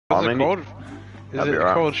What's it called? Is it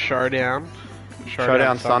called Showdown?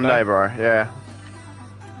 Showdown Sunday, bro. Yeah.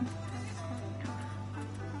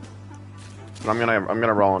 I'm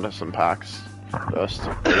gonna roll into some packs first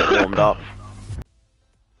to get warmed up.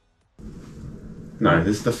 No,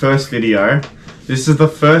 this is the first video. This is the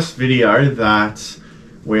first video that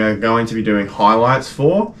we are going to be doing highlights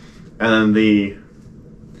for, and then the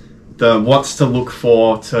what's to look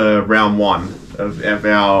for to round 1 of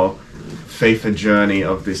our FIFA journey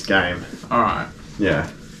of this game. Alright. Yeah.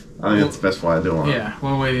 I think that's the best way to do it. Yeah,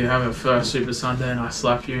 when we have a first Super Sunday and I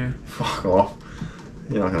slap you. Fuck off.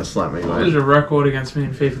 You're not going to slap me, mate. What is your record against me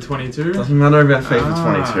in FIFA 22? Doesn't matter about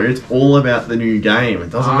FIFA 22. It's all about the new game. It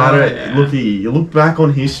doesn't matter. Yeah. Look, you look back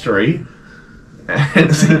on history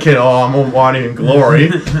and thinking, oh, I'm all mighty and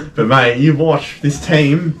glory. But, mate, you watch this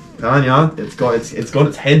team, don't ya? It's got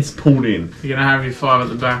its heads pulled in. You're gonna have your 5 at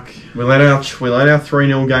the back. We let our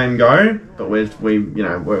 3-0 game go, but we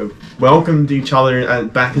welcomed each other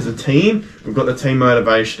back as a team. We've got the team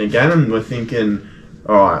motivation again, and we're thinking,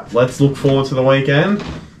 all right, let's look forward to the weekend,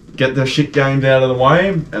 get the shit games out of the way,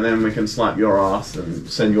 and then we can slap your ass and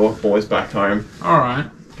send your boys back home. All right.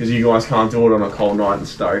 Because you guys can't do it on a cold night in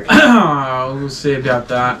Stoke. We'll see about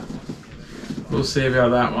that. We'll see about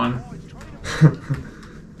that one.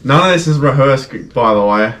 None of this is rehearsed, by the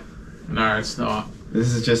way. No, it's not.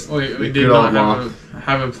 This is just we did not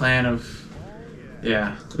have a plan of...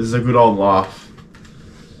 Yeah. This is a good old laugh.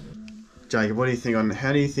 Jacob, what do you think on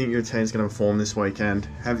how do you think your team's going to perform this weekend?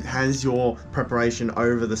 Has your preparation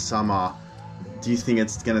over the summer, do you think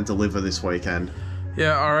it's going to deliver this weekend?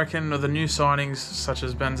 Yeah, I reckon the new signings such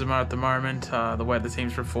as Benzema at the moment, the way the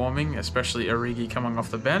team's performing, especially Origi coming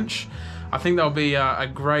off the bench, I think that'll be a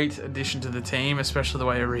great addition to the team, especially the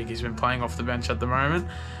way Origi's been playing off the bench at the moment.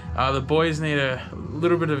 The boys need a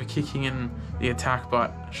little bit of a kicking in the attack,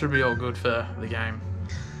 but should be all good for the game.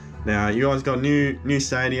 Now, you guys got a new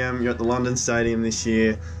stadium. You're at the London Stadium this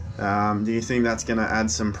year. Do you think that's going to add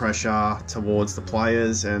some pressure towards the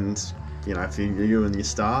players and, you know, for you and your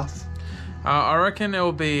staff? I reckon it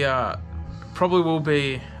will be probably will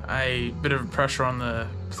be a bit of pressure on the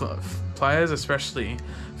players, especially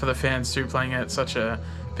for the fans too, playing at such a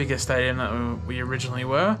bigger stadium that we originally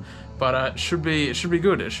were. But it should be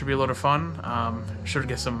good. It should be a lot of fun. Should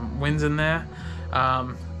get some wins in there.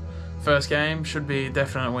 First game should be a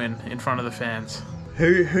definite win in front of the fans.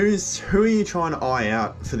 Who are you trying to eye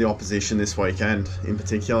out for the opposition this weekend in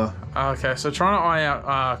particular? Okay, so trying to eye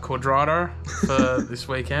out Quadrado for this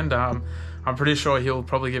weekend. I'm pretty sure he'll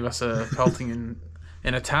probably give us a pelting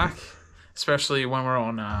in attack, especially when we're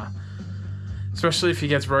on. Especially if he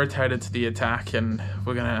gets rotated to the attack, and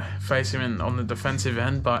we're gonna face him on the defensive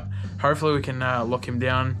end. But hopefully we can lock him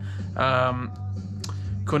down.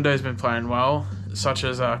 Kunde's been playing well, such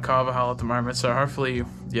as Carvajal at the moment. So hopefully,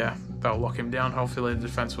 yeah, they'll lock him down. Hopefully the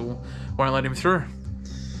defense won't let him through.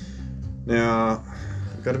 Now,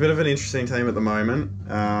 we've got a bit of an interesting team at the moment.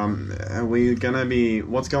 Are we gonna be?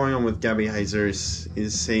 What's going on with Gabby Jesus?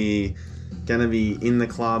 Is he gonna be in the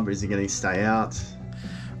club, or is he gonna stay out?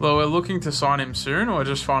 Well, we're looking to sign him soon. We're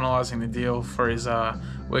just finalising the deal for his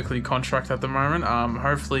weekly contract at the moment.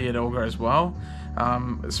 Hopefully it all goes well,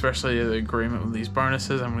 especially the agreement with these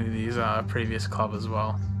bonuses and with his previous club as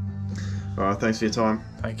well. All right, thanks for your time.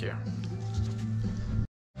 Thank you.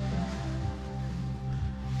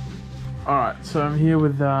 All right, so I'm here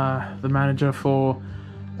with the manager for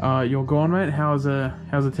your Gone, mate. How's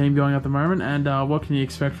the team going at the moment, and what can you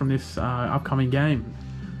expect from this upcoming game?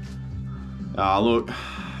 Look,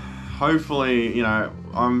 hopefully, you know,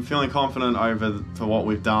 I'm feeling confident for what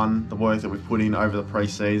we've done, the work that we've put in over the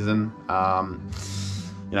pre-season.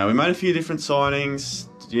 You know, we made a few different signings.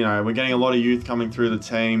 You know, we're getting a lot of youth coming through the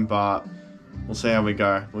team, but we'll see how we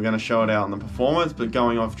go. We're going to show it out in the performance, but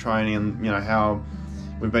going off training and, you know, how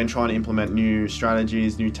we've been trying to implement new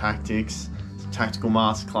strategies, new tactics, some tactical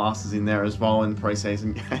master classes in there as well in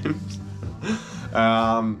pre-season games.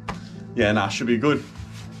 Should be good.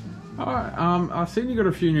 Alright, I've seen you got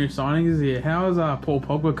a few new signings here. How is Paul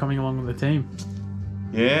Pogba coming along with the team?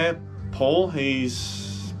 Yeah, Paul,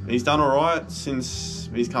 he's done alright since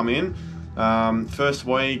he's come in. First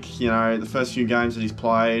week, you know, the first few games that he's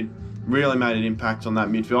played really made an impact on that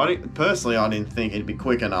midfield. Personally, I didn't think he'd be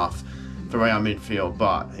quick enough for our midfield,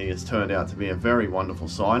 but he has turned out to be a very wonderful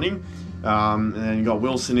signing. And then you got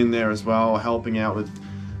Wilson in there as well, helping out with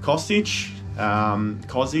Kostic,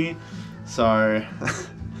 Kosi. So...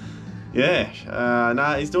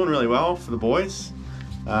 Yeah, he's doing really well for the boys.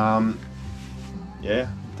 Yeah,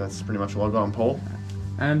 that's pretty much all I've got on Paul.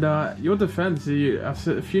 And your defence,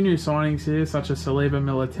 a few new signings here, such as Saliba,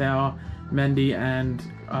 Militao, Mendy, and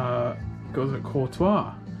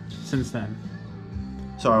Courtois. since then?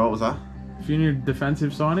 Sorry, what was that? A few new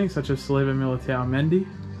defensive signings, such as Saliba, Militao, Mendy.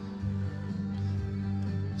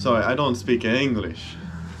 Sorry, I don't speak English.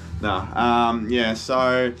 No. Yeah,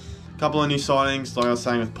 so a couple of new signings, like I was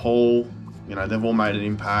saying with Paul, you know, they've all made an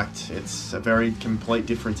impact. It's a very complete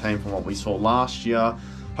different team from what we saw last year.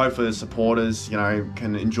 Hopefully the supporters, you know,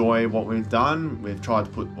 can enjoy what we've done. We've tried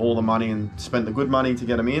to put all the money and spent the good money to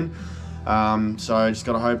get them in. So just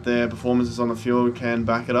got to hope their performances on the field can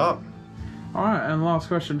back it up. All right, and last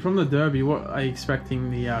question. From the derby, what are you expecting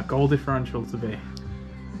the goal differential to be?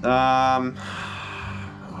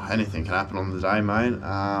 Anything can happen on the day, mate.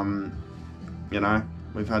 You know,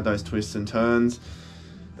 we've had those twists and turns.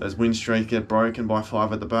 Those win streaks get broken by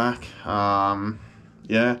 5 at the back.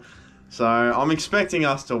 Yeah. So I'm expecting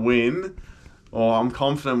us to win, or I'm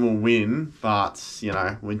confident we'll win, but, you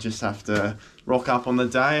know, we just have to rock up on the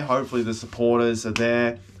day. Hopefully the supporters are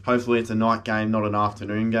there. Hopefully it's a night game, not an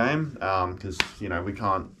afternoon game, because, you know, we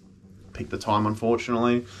can't pick the time,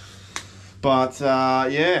 unfortunately. But,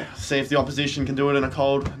 yeah, see if the opposition can do it in a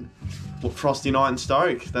cold, frosty night in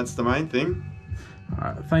Stoke. That's the main thing.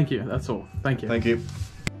 All right, thank you. That's all. Thank you. Thank you.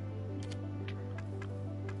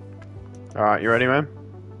 All right, you ready, man?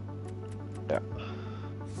 Yeah.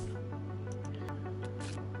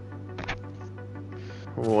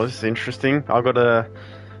 Oh, this is interesting. I've got the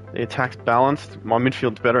attack's balanced. My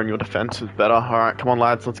midfield's better and your defense is better. All right, come on,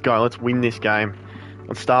 lads. Let's go. Let's win this game.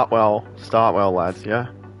 Let's start well. Start well, lads. Yeah.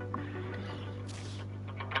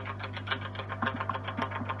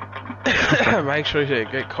 Make sure you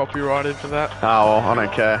get copyrighted for that. Oh, well, I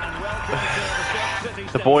don't care.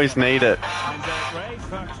 The boys need it.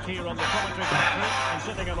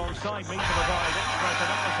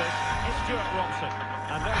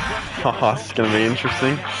 Oh, it's going to be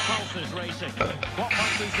interesting.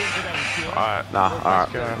 Alright. Nah,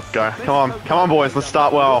 alright. Let's go. Come on, boys. Let's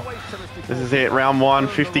start well. This is it. Round 1.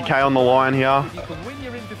 50k on the line here. You can win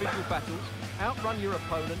your individual battles, outrun your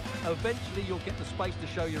opponent. Eventually, you'll get the space to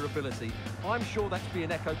show your ability. I'm sure that's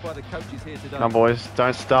being echoed by the coaches here today. Come on, boys.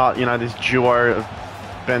 Don't start, you know, this duo of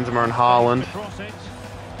Benzema and Haaland.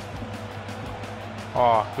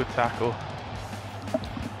 Oh, good tackle.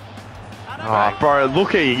 Oh, bro,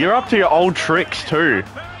 look at you. You're up to your old tricks too.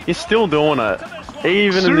 You're still doing it,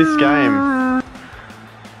 even in this game.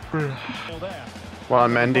 Well,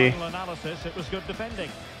 Mendy.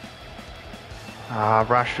 Ah,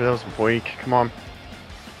 Rashford, that was weak. Come on.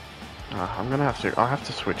 I have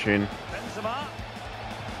to switch in.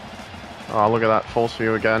 Oh, look at that. Falls for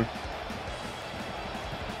you again.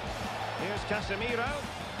 Here's Casemiro.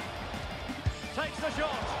 Takes the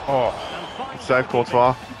shot. Oh, save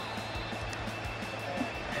Courtois.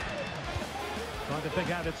 Trying to pick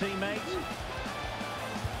out a teammate.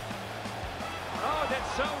 Oh, did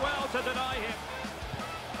so well to deny him.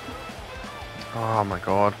 Oh my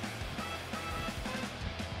god.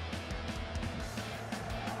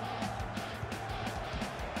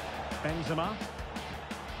 Benzema.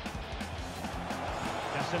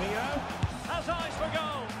 Casemiro has eyes for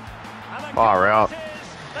goal. And the Far goal out. it is.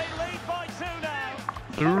 They lead by 2 now.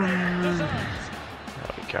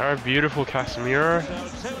 There we go. Beautiful Casemiro.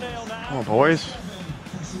 So 2-0 now. Come on, boys.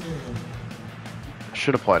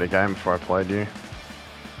 Should have played a game before I played you.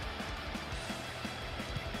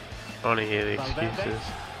 I want to hear the excuses.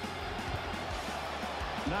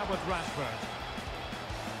 Now with Rashford.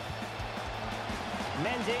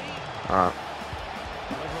 Mendy. Alright.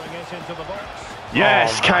 Delivering it into the box.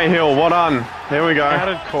 Yes, Oh, Cahill, well done. There we How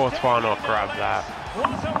go. did Courtois not grab that? What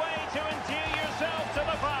a way to endear yourself to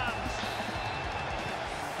the fans.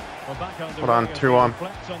 Well, back under Well done, 2-1.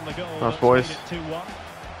 reflects on the goal Nice, that's boys. made it 2-1.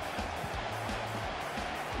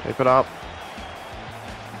 Keep it up.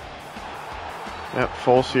 Yep,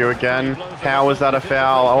 falls to you again. How was that a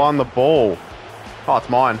foul? Oh, on the ball. Oh, it's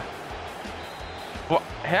mine. What?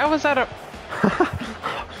 How was that a...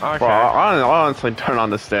 Okay. Bro, I honestly don't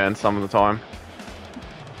understand some of the time.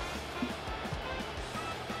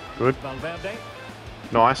 Good. Valverde.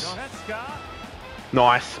 Nice. Goretzka.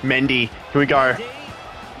 Nice. Mendy. Here we go. Mendy.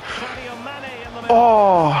 Sadio Mane in the middle.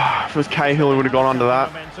 Oh, if it was Cahill, he would have gone under that.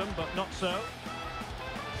 Momentum, but not so.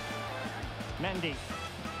 Mendy.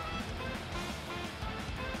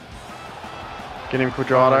 Get him,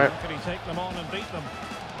 Quadrado. Can he take them on and beat them?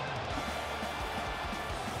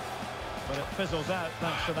 But it fizzles out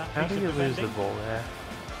thanks to that How piece did of you lose the defending. ball there?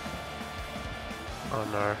 Oh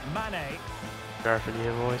no. Mane. Go for the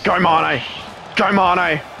boys. Go, Mane. Go,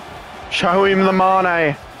 Mane. Show him the Mane.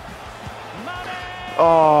 Mane.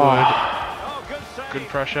 Oh. Oh, good save. Good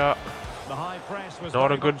pressure. The high press was Not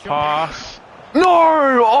very a good much pass. No!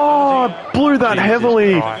 Oh, blew that Jesus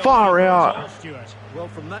heavily. Christ. Far out. on. Stewart. Well,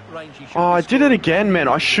 from that range, he should Oh, I did it again, man.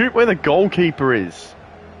 I shoot where the goalkeeper is.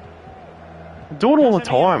 I do it all the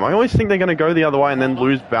time. I always think they're going to go the other way and then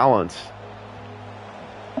lose balance.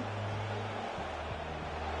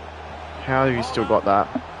 How have you still got that?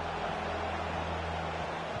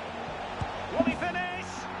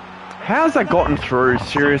 How's that gotten through?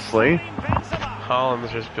 Seriously?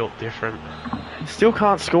 Haaland's just built different. Still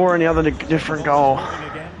can't score any other different goal.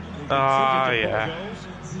 Ah, yeah.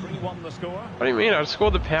 What do you mean? I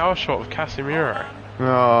scored the power shot with Casemiro.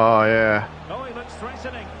 Oh yeah. Oh, he looks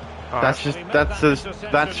threatening. That's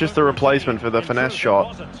just the replacement for the finesse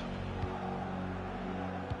shot.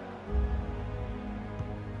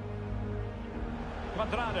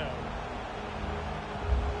 Quadrado.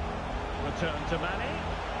 Return to Manny.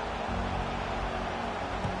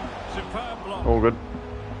 Superb block. All good.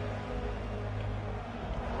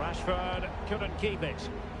 Rashford couldn't keep it.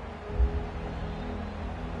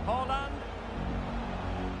 Haaland.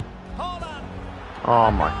 Haaland.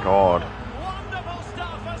 Oh my god. Wonderful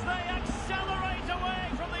stuff as they accelerate away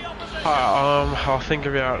from the opposition. I'll think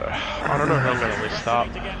about. I don't know how I'm going to list up.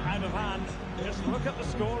 To get out of hand. Just look at the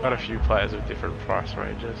score. Got a few players with different price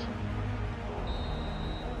ranges.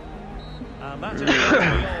 And that is all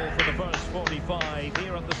for the first 45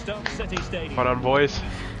 here at the Stoke City Stadium. Hold on, boys.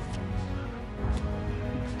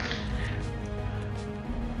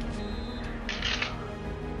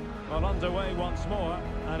 Well, underway once more,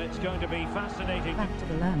 and it's going to be fascinating. Back to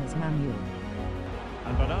the learner's manual.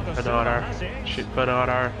 And Bernardo Silva has it. Shit,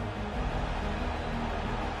 Bernardo.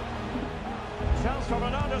 Chance for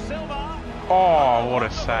Bernardo Silva. Oh, what a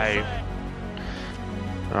save.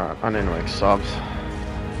 Alright, I need to make subs.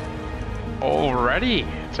 Already?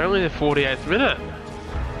 It's only the 48th minute.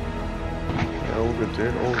 Yeah, all good,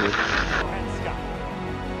 dude, all good. Penska.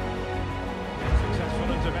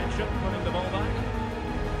 Successful intervention, putting the ball back.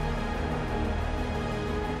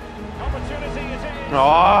 Opportunity it is.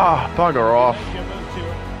 Ah, bugger off. Make your move to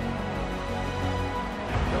it.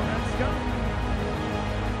 Goretzka.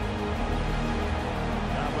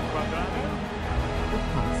 Now with Quadrado. Good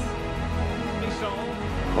pass. Misol.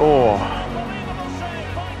 Oh, Unbelievable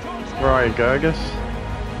save by Courtois. where are you, Gergis?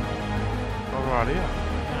 I'm right here.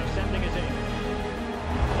 Now sending it in.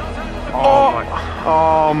 Shot out of the Oh, my.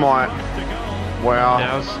 Oh my, to goal. wow.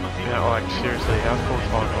 How's, yeah, like, seriously, how's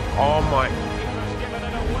Courtois? Oh, my. Keeper's given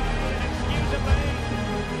it away inexcusably.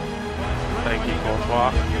 Thank you,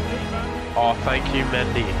 Courtois. Oh, thank you,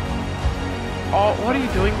 Mendy. Oh, what are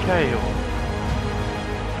you doing, Cahill?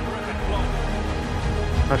 Terrific block.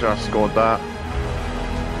 Imagine I scored that.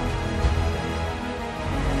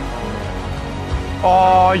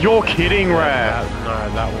 Oh, you're kidding, Rad.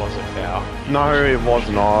 No, that was a foul. No, it was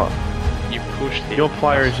not. You pushed him. Your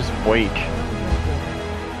player is just weak.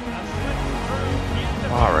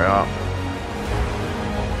 Far out.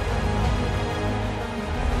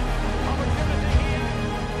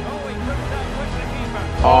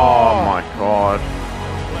 Oh my god.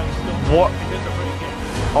 What?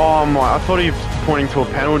 Oh my, I thought he was pointing to a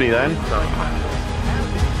penalty then.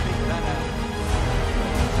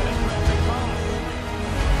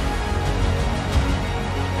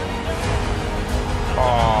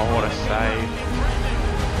 Oh, what a save.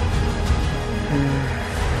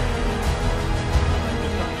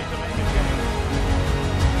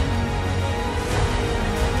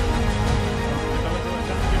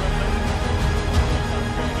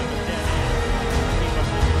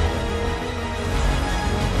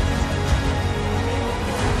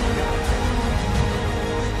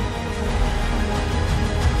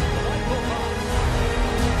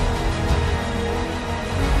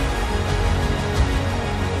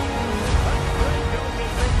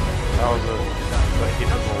 That was a hit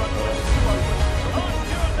ball.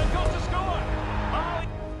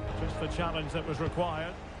 Just the challenge that was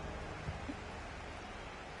required.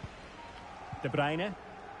 De Bruyne.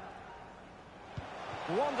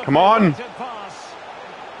 Come on. Wonderful pass.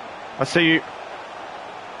 I see you.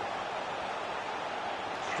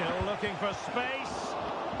 Still looking for space.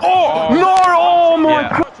 Oh, no! Oh my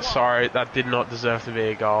god! Yeah, sorry, that did not deserve to be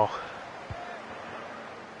a goal.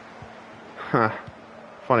 Huh.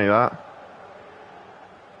 Funny that.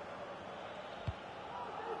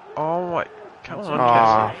 Oh my, come on,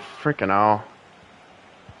 Ah, Cassie. freaking hell.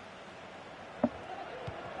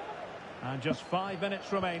 And just 5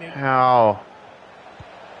 minutes remaining. How?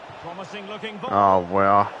 Promising looking ball. Oh,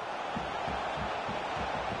 wow.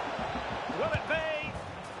 Will it be?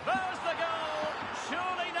 There's the goal.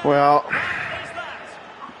 Surely not. Well, Is that?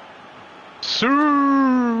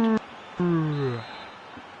 Sue.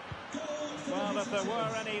 Well, if there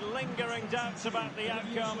were any lingering doubts doubts about the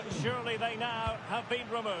outcome, surely they now have been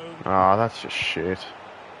removed. Ah, that's just shit.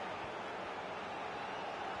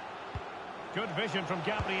 Good vision from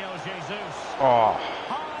Gabriel Jesus. Oh,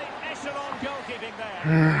 High echelon goalkeeping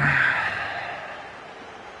there.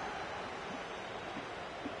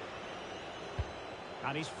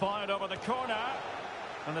 And he's fired over the corner.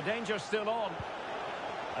 And the danger's still on.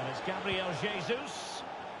 And it's Gabriel Jesus.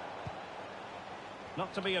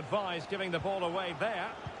 Not to be advised giving the ball away there.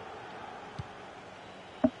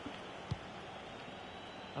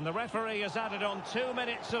 And the referee has added on 2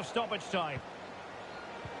 minutes of stoppage time.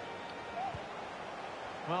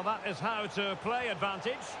 Well, that is how to play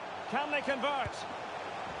advantage. Can they convert?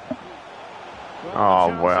 Well, Oh,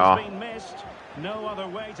 the chance wow. has been missed. No other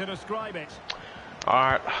way to describe it.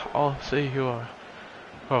 alright. I'll see who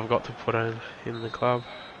I've got to put in the club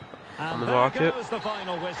on the market.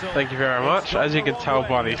 Thank you very much. As you can tell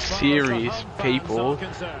by this series, people,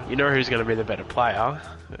 you know who's going to be the better player.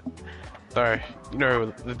 So, you know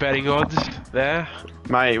the betting odds there.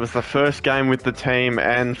 Mate, it was the first game with the team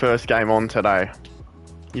and first game on today.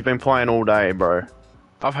 You've been playing all day, bro.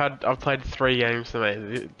 I've played 3 games today.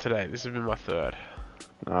 This has been my 3rd.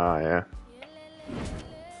 Oh, yeah.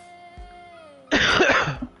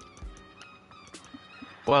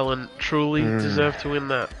 Well and truly deserve to win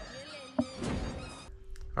that.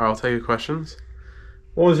 I'll take your questions.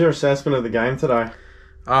 What was your assessment of the game today?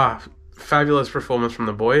 Fabulous performance from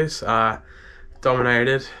the boys.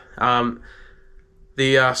 Dominated.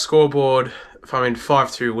 The scoreboard,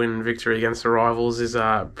 5-2 win victory against the rivals is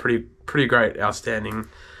a pretty great, outstanding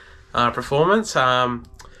performance.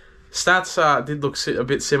 Stats did look a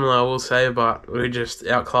bit similar, I will say, but we just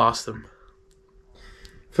outclassed them.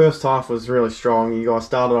 First half was really strong. You guys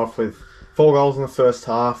started off with 4 goals in the first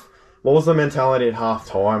half. What was the mentality at half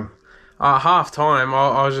time? Half time,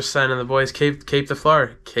 I was just saying to the boys, keep the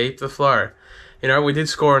flow, keep the flow. You know, we did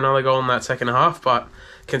score another goal in that second half, but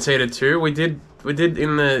conceded 2. We did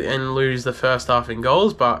in the end lose the first half in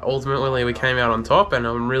goals, but ultimately we came out on top, and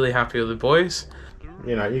I'm really happy with the boys.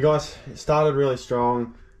 You know, you guys started really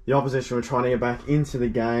strong. The opposition were trying to get back into the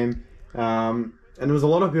game, and there was a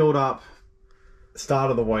lot of build-up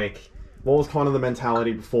start of the week. What was kind of the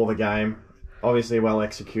mentality before the game? Obviously well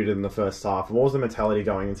executed in the first half. What was the mentality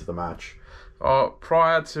going into the match?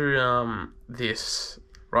 Prior to this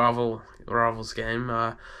rivals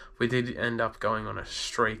game, we did end up going on a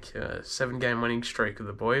streak, a 7-game winning streak with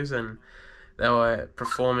the boys, and they were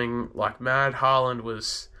performing like mad. Haaland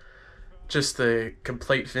was just the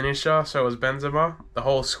complete finisher, so was Benzema. The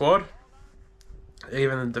whole squad,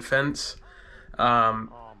 even the defence,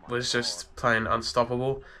 was just playing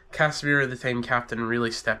unstoppable. Casemiro, the team captain,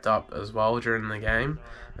 really stepped up as well during the game,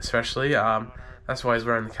 especially. That's why he's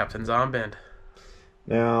wearing the captain's armband.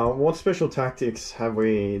 Now, what special tactics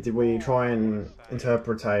did we try and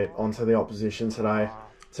interpretate onto the opposition today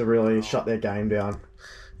to really shut their game down?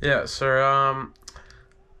 Yeah, so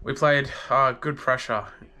we played good pressure.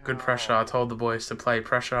 Good pressure. I told the boys to play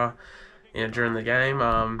pressure, during the game.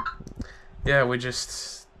 We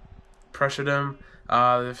just pressured them.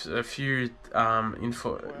 A few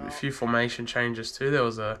formation changes too. There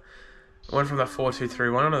was went from the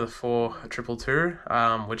 4-2-3-1 to the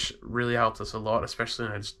 4-2-2-2, which really helped us a lot, especially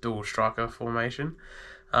in a dual striker formation.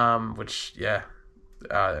 Which at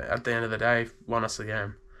the end of the day, won us the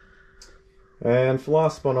game. And for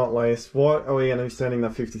last but not least, what are we going to be spending the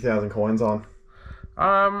 50,000 coins on?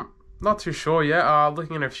 Not too sure yet.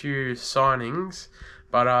 Looking at a few signings,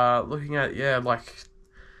 but looking at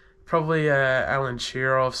probably Alan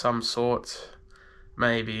Shearer of some sort,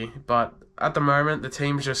 maybe. But at the moment, the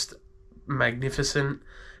team's just magnificent.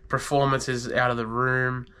 Performance is out of the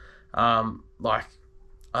room. I've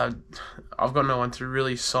got no one to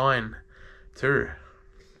really sign to.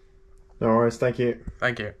 No worries, thank you.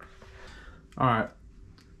 Thank you. All right.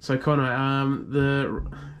 So Connor, the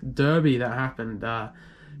derby that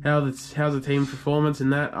how's the team performance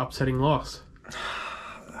in that upsetting loss?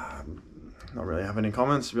 Not really have any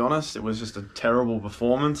comments, to be honest. It was just a terrible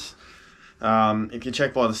performance. If you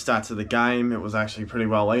check by the stats of the game, it was actually pretty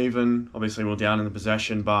well even. Obviously, we were down in the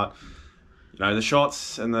possession, but the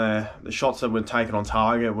shots and the shots that were taken on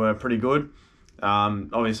target were pretty good.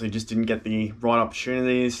 Obviously, just didn't get the right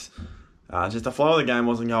opportunities. Just the flow of the game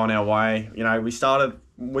wasn't going our way. We started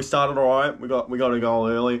all right. We got a goal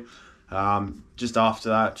early. Just after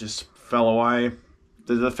that, just fell away.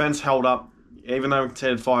 The defense held up. Even though we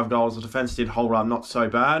conceded 5 goals, the defence did hold up not so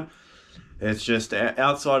bad. It's just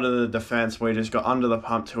outside of the defence, we just got under the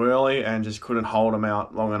pump too early and just couldn't hold them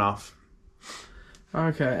out long enough.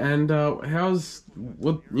 Okay, and what's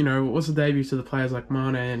the debut to the players like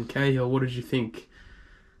Mane and Cahill? What did you think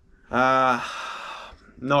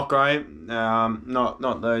Not great.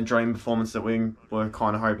 Not the dream performance that we were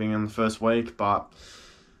kind of hoping in the first week, but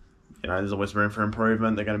there's always room for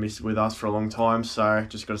improvement. They're going to be with us for a long time, so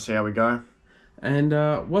just got to see how we go. And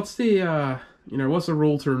what's the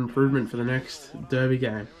rule to improvement for the next derby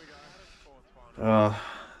game?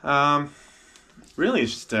 Really,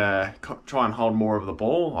 it's just try and hold more of the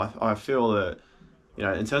ball. I feel that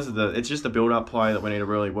in terms of it's just the build-up play that we need to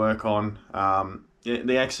really work on.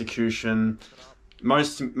 The execution.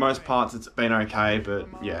 Most parts it's been okay, but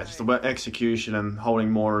yeah, just the execution and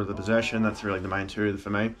holding more of the possession, that's really the main two for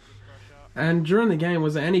me. And during the game,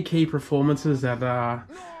 was there any key performances that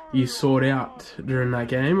you sought out during that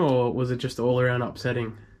game, or was it just all around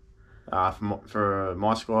upsetting? For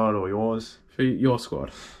my squad or yours? For your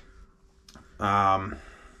squad. It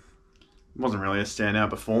wasn't really a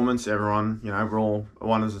standout performance. Everyone, we're all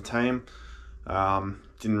one as a team.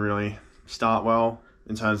 Didn't really start well.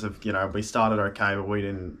 In terms of, we started okay, but we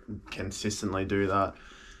didn't consistently do that.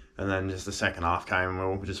 And then just the second half came and we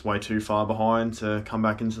were just way too far behind to come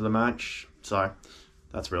back into the match. So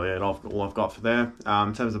that's really it, all I've got for there.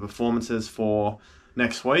 In terms of performances for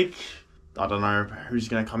next week, I don't know who's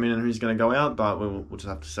going to come in and who's going to go out, but we'll just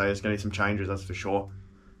have to say there's going to be some changes, that's for sure.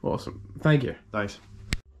 Awesome. Thank you. Thanks.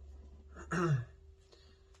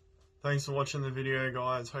 Thanks for watching the video,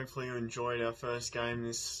 guys. Hopefully you enjoyed our first game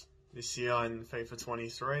this year in FIFA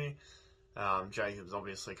 23. Jacob's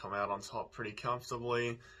obviously come out on top pretty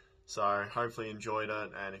comfortably, so hopefully you enjoyed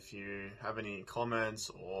it. And if you have any comments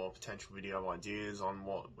or potential video ideas on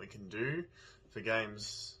what we can do for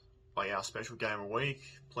games like our special game a week,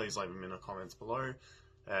 please leave them in the comments below,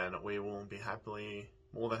 and we will be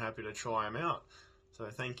more than happy to try them out. So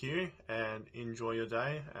thank you and enjoy your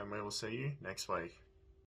day, and we will see you next week.